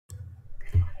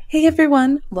Hey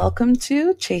everyone, welcome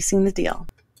to Chasing the Deal.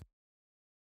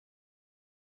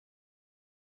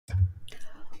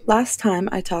 Last time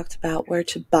I talked about where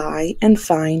to buy and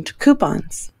find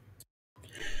coupons.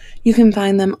 You can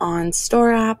find them on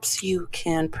store apps, you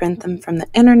can print them from the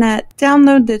internet,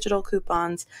 download digital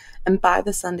coupons, and buy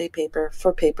the Sunday paper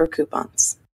for paper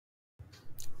coupons.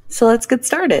 So let's get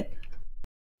started.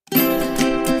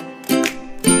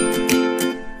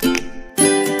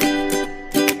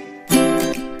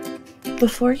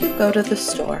 Before you go to the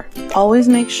store, always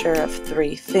make sure of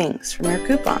 3 things from your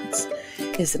coupons.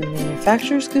 Is it a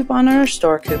manufacturer's coupon or a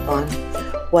store coupon?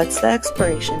 What's the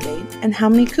expiration date? And how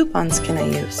many coupons can I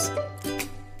use?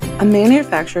 A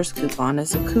manufacturer's coupon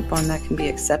is a coupon that can be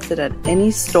accepted at any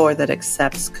store that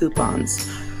accepts coupons,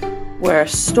 where a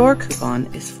store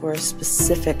coupon is for a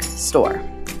specific store.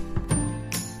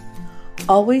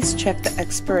 Always check the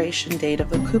expiration date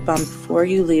of a coupon before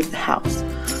you leave the house.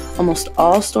 Almost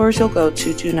all stores you'll go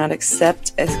to do not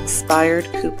accept expired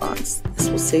coupons. This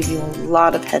will save you a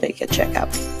lot of headache at checkout.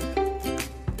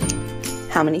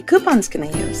 How many coupons can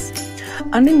I use?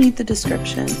 Underneath the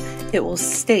description, it will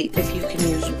state if you can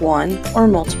use 1 or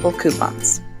multiple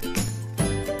coupons.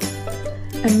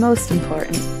 And most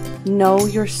important, know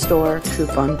your store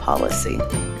coupon policy.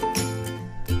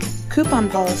 Coupon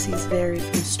policies vary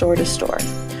from store to store.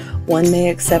 One may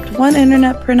accept 1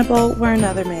 internet printable where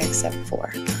another may accept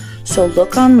 4. So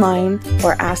look online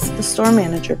or ask the store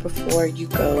manager before you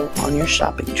go on your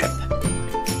shopping trip.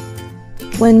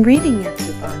 When reading your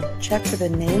coupon, check for the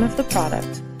name of the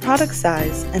product, product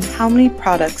size, and how many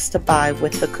products to buy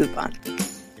with the coupon.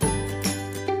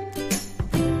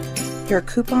 Your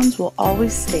coupons will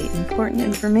always state important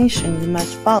information you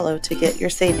must follow to get your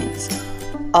savings.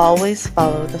 Always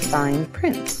follow the fine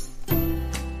print.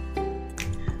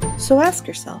 So ask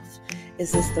yourself,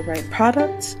 is this the right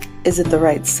product? Is it the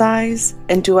right size?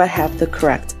 And do I have the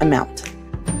correct amount?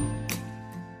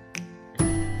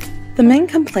 The main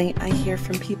complaint I hear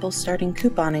from people starting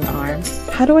couponing are,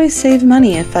 how do I save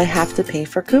money if I have to pay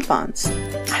for coupons?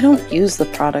 I don't use the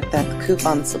product that the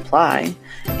coupons supply,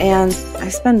 and I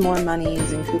spend more money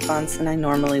using coupons than I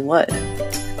normally would.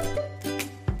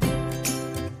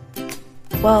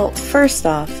 Well, first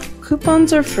off,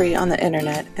 coupons are free on the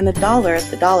internet and $1 at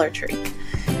the Dollar Tree.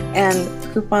 And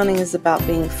couponing is about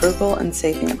being frugal and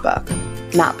saving a buck,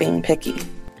 not being picky.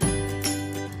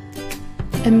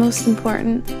 And most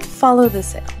important, follow the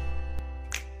sale.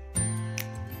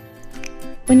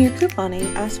 When you're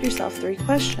couponing, ask yourself 3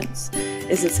 questions.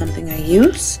 Is it something I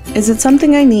use? Is it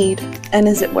something I need? And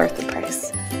is it worth the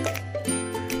price?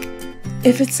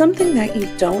 If it's something that you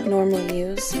don't normally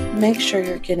use, make sure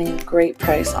you're getting a great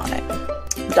price on it.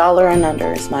 $1 and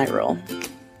under is my rule.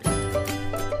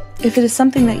 If it is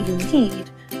something that you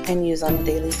need and use on a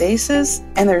daily basis,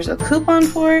 and there's a coupon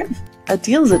for it, a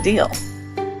deal's a deal.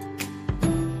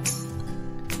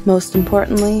 Most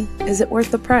importantly, is it worth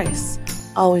the price?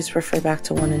 Always refer back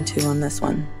to 1 and 2 on this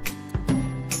one.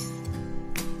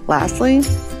 Lastly,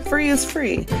 free is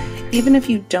free. Even if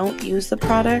you don't use the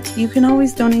product, you can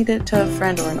always donate it to a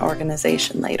friend or an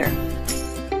organization later.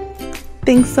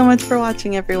 Thanks so much for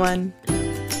watching, everyone.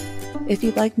 If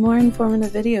you'd like more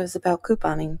informative videos about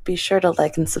couponing, be sure to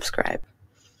like and subscribe.